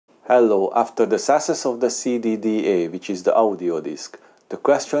Hello, after the success of the CD-DA, which is the audio disc, the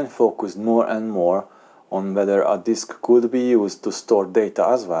question focused more and more on whether a disc could be used to store data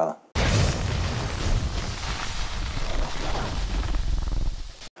as well.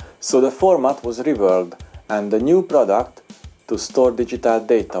 So the format was reworked, and the new product to store digital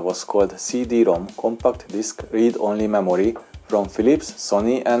data was called CD-ROM Compact Disc Read-Only Memory from Philips,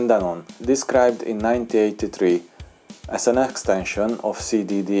 Sony and Denon, described in 1983 as an extension of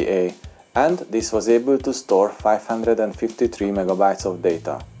CD-DA, and this was able to store 553 megabytes of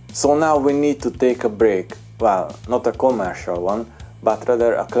data. So now we need to take a break, well, not a commercial one, but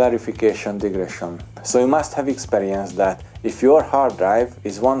rather a clarification digression. So you must have experienced that if your hard drive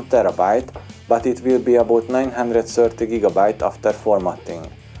is 1 terabyte, but it will be about 930 gigabyte after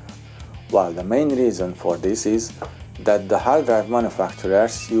formatting. Well, the main reason for this is that the hard drive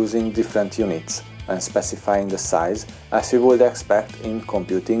manufacturers using different units and specifying the size as you would expect in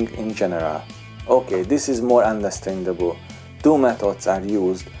computing in general. Okay, this is more understandable. Two methods are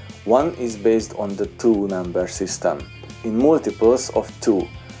used. One is based on the 2-number system, in multiples of 2.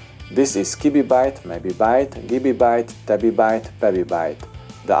 This is kibibyte, mebibyte, gibibyte, tebibyte, pebibyte.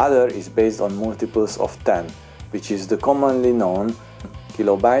 The other is based on multiples of 10, which is the commonly known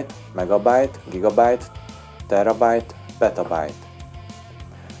kilobyte, megabyte, gigabyte, terabyte, petabyte.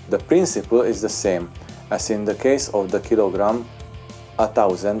 The principle is the same as in the case of the kilogram,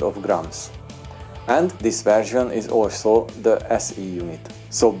 1,000 of grams. And this version is also the SI unit.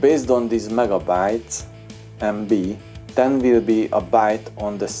 So based on these megabytes, MB, 10 will be a byte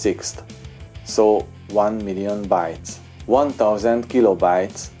on the 6th, so 1 million bytes. 1000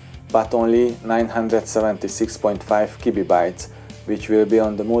 kilobytes, but only 976.5 kibibytes, which will be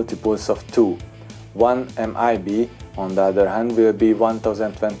on the multiples of 2. 1 MIB, on the other hand, will be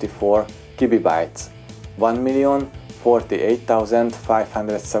 1024 kibibytes.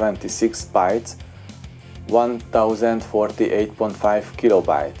 1,048,576 bytes, 1048.5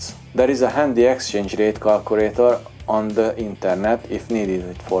 kilobytes. There is a handy exchange rate calculator on the internet if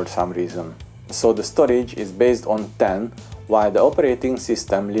needed for some reason. So the storage is based on 10, while the operating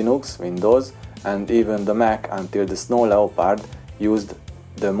system Linux, Windows and even the Mac until the Snow Leopard used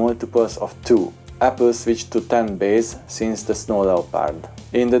the multiples of 2. Apple switched to 10 base since the Snow Leopard.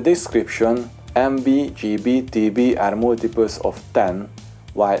 In the description, MB, GB, TB are multiples of 10,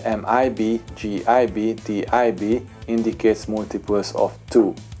 while MIB, GIB, TIB indicates multiples of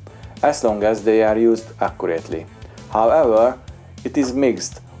 2, as long as they are used accurately. However, it is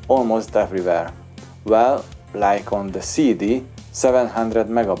mixed almost everywhere. Well, like on the CD, 700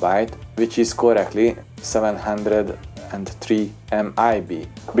 megabyte, which is correctly 703 MIB,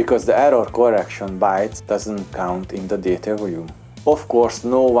 because the error correction bytes doesn't count in the data volume. Of course,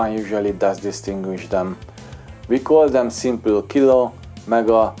 no one usually does distinguish them. We call them simple kilo,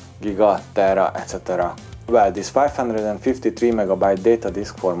 mega, giga, tera, etc. Well, this 553 megabyte data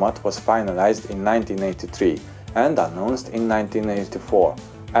disk format was finalized in 1983 and announced in 1984,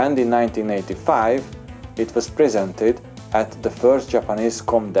 and in 1985 it was presented at the first Japanese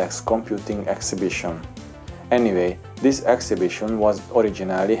Comdex computing exhibition. Anyway, this exhibition was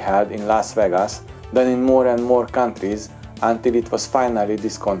originally held in Las Vegas, then in more and more countries until it was finally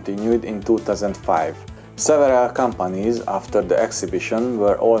discontinued in 2005. Several companies after the exhibition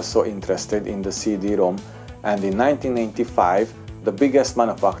were also interested in the CD-ROM, and in 1985 the biggest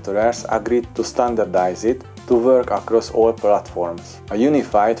manufacturers agreed to standardize it to work across all platforms. A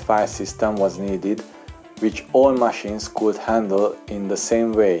unified file system was needed, which all machines could handle in the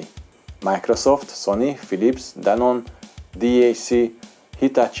same way. Microsoft, Sony, Philips, Denon, DAC,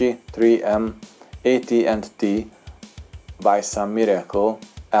 Hitachi, 3M, AT&T, by some miracle,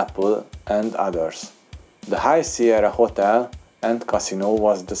 Apple and others. The High Sierra Hotel and Casino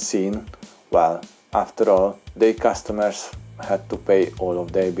was the scene. Well, after all, their customers had to pay all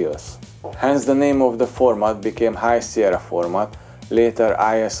of their bills. Hence the name of the format became High Sierra format, later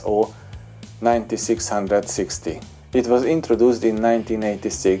ISO 9660. It was introduced in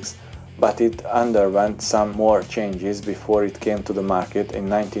 1986, but it underwent some more changes before it came to the market in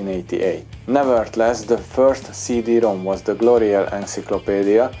 1988. Nevertheless, the first CD-ROM was the Glorial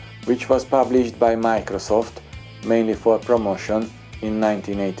Encyclopedia, which was published by Microsoft, mainly for promotion, in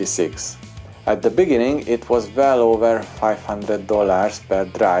 1986. At the beginning it was well over $500 per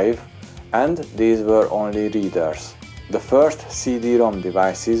drive, and these were only readers. The first CD-ROM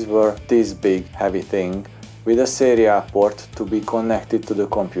devices were this big, heavy thing, with a serial port to be connected to the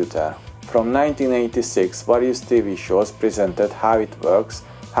computer. From 1986, various TV shows presented how it works,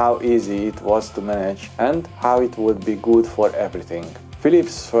 how easy it was to manage, and how it would be good for everything.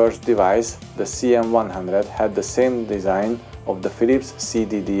 Philips' first device, the CM100, had the same design of the Philips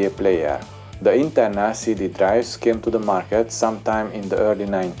CD-DA player. The internal CD drives came to the market sometime in the early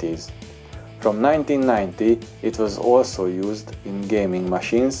 90s. From 1990, it was also used in gaming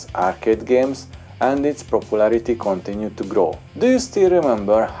machines, arcade games, and its popularity continued to grow. Do you still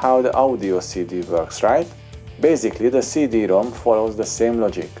remember how the audio CD works, right? Basically, the CD-ROM follows the same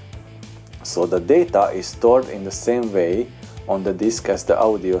logic. So the data is stored in the same way on the disk as the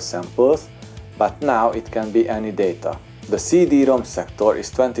audio samples, but now it can be any data. The CD-ROM sector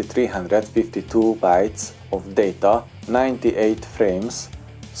is 2352 bytes of data, 98 frames,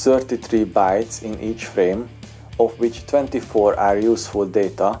 33 bytes in each frame, of which 24 are useful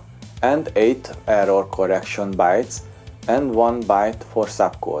data, and 8 error correction bytes, and 1 byte for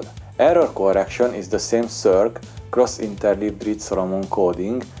subcode. Error correction is the same circ, cross-interleaved read Solomon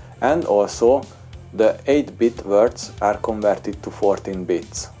coding, and also the 8-bit words are converted to 14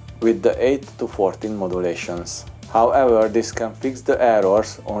 bits, with the 8 to 14 modulations. However, this can fix the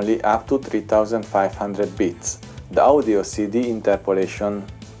errors only up to 3500 bits. The audio CD interpolation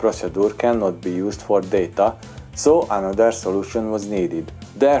procedure cannot be used for data, so another solution was needed.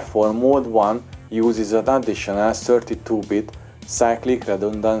 Therefore, Mode 1 uses an additional 32-bit cyclic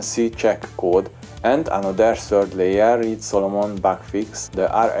redundancy check code and another third layer read Solomon bug fix, the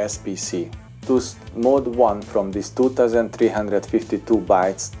RSPC. To Mode 1 from this 2352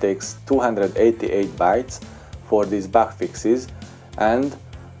 bytes takes 288 bytes for these bug fixes, and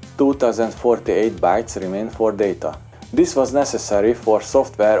 2048 bytes remain for data. This was necessary for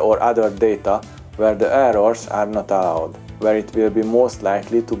software or other data where the errors are not allowed, where it will be most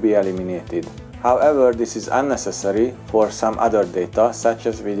likely to be eliminated. However, this is unnecessary for some other data such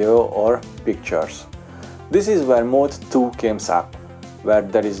as video or pictures. This is where Mode 2 comes up, where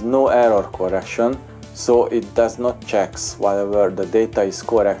there is no error correction, so it does not check whether the data is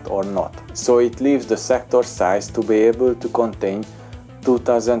correct or not. So it leaves the sector size to be able to contain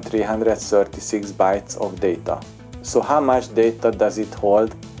 2336 bytes of data. So how much data does it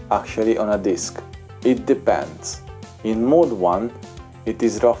hold actually on a disk? It depends. In Mode 1, it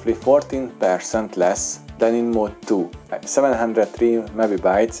is roughly 14% less than in Mode 2, 703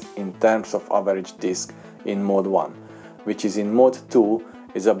 MB in terms of average disk in Mode 1, which is in Mode 2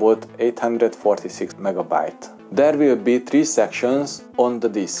 is about 846 MB. There will be 3 sections on the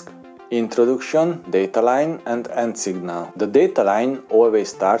disk: introduction, data line, and end signal. The data line always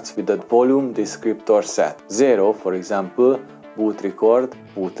starts with a volume descriptor set. 0, for example, boot record,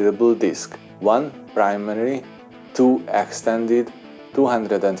 bootable disk. 1, primary, 2, extended,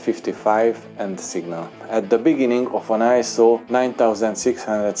 255, and signal. At the beginning of an ISO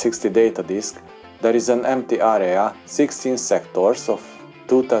 9660 data disk, there is an empty area, 16 sectors of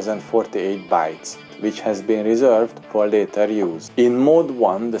 2048 bytes, which has been reserved for later use. In Mode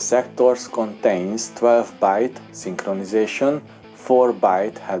 1, the sectors contains 12-byte synchronization,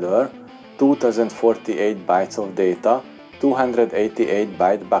 4-byte header, 2048 bytes of data,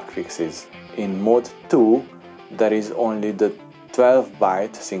 288-byte bug fixes. In Mode 2, there is only the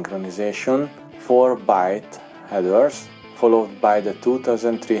 12-byte synchronization, 4-byte headers, followed by the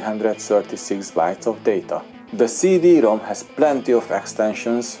 2336 bytes of data. The CD-ROM has plenty of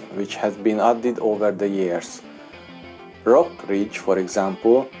extensions which have been added over the years. Rock Ridge, for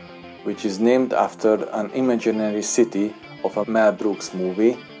example, which is named after an imaginary city of a Mel Brooks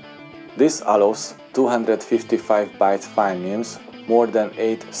movie. This allows 255 byte file names, more than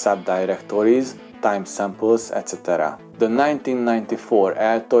 8 subdirectories, time samples, etc. The 1994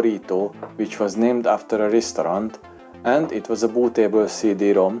 El Torito, which was named after a restaurant, and it was a bootable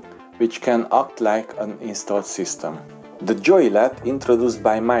CD-ROM which can act like an installed system. The Joylet, introduced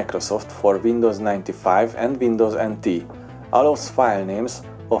by Microsoft for Windows 95 and Windows NT, allows file names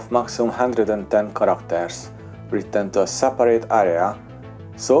of maximum 110 characters, written to a separate area,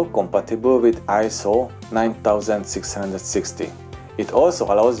 so compatible with ISO 9660. It also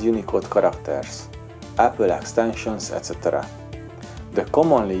allows Unicode characters, Apple extensions, etc. The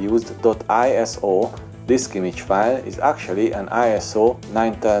commonly used .iso disk image file is actually an ISO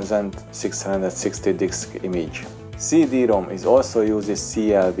 9660 disk image. CD-ROM is also uses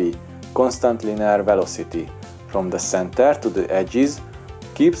CLV, constant linear velocity, from the center to the edges,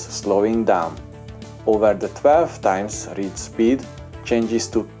 keeps slowing down. Over the 12 times read speed changes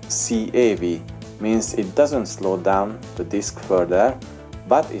to CAV, means it doesn't slow down the disk further,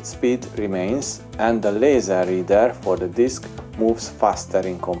 but its speed remains and the laser reader for the disk moves faster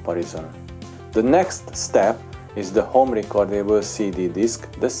in comparison. The next step is the home recordable CD disk,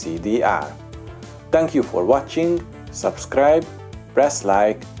 the CD-R. Thank you for watching, subscribe, press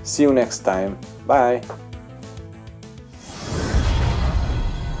like, see you next time, bye!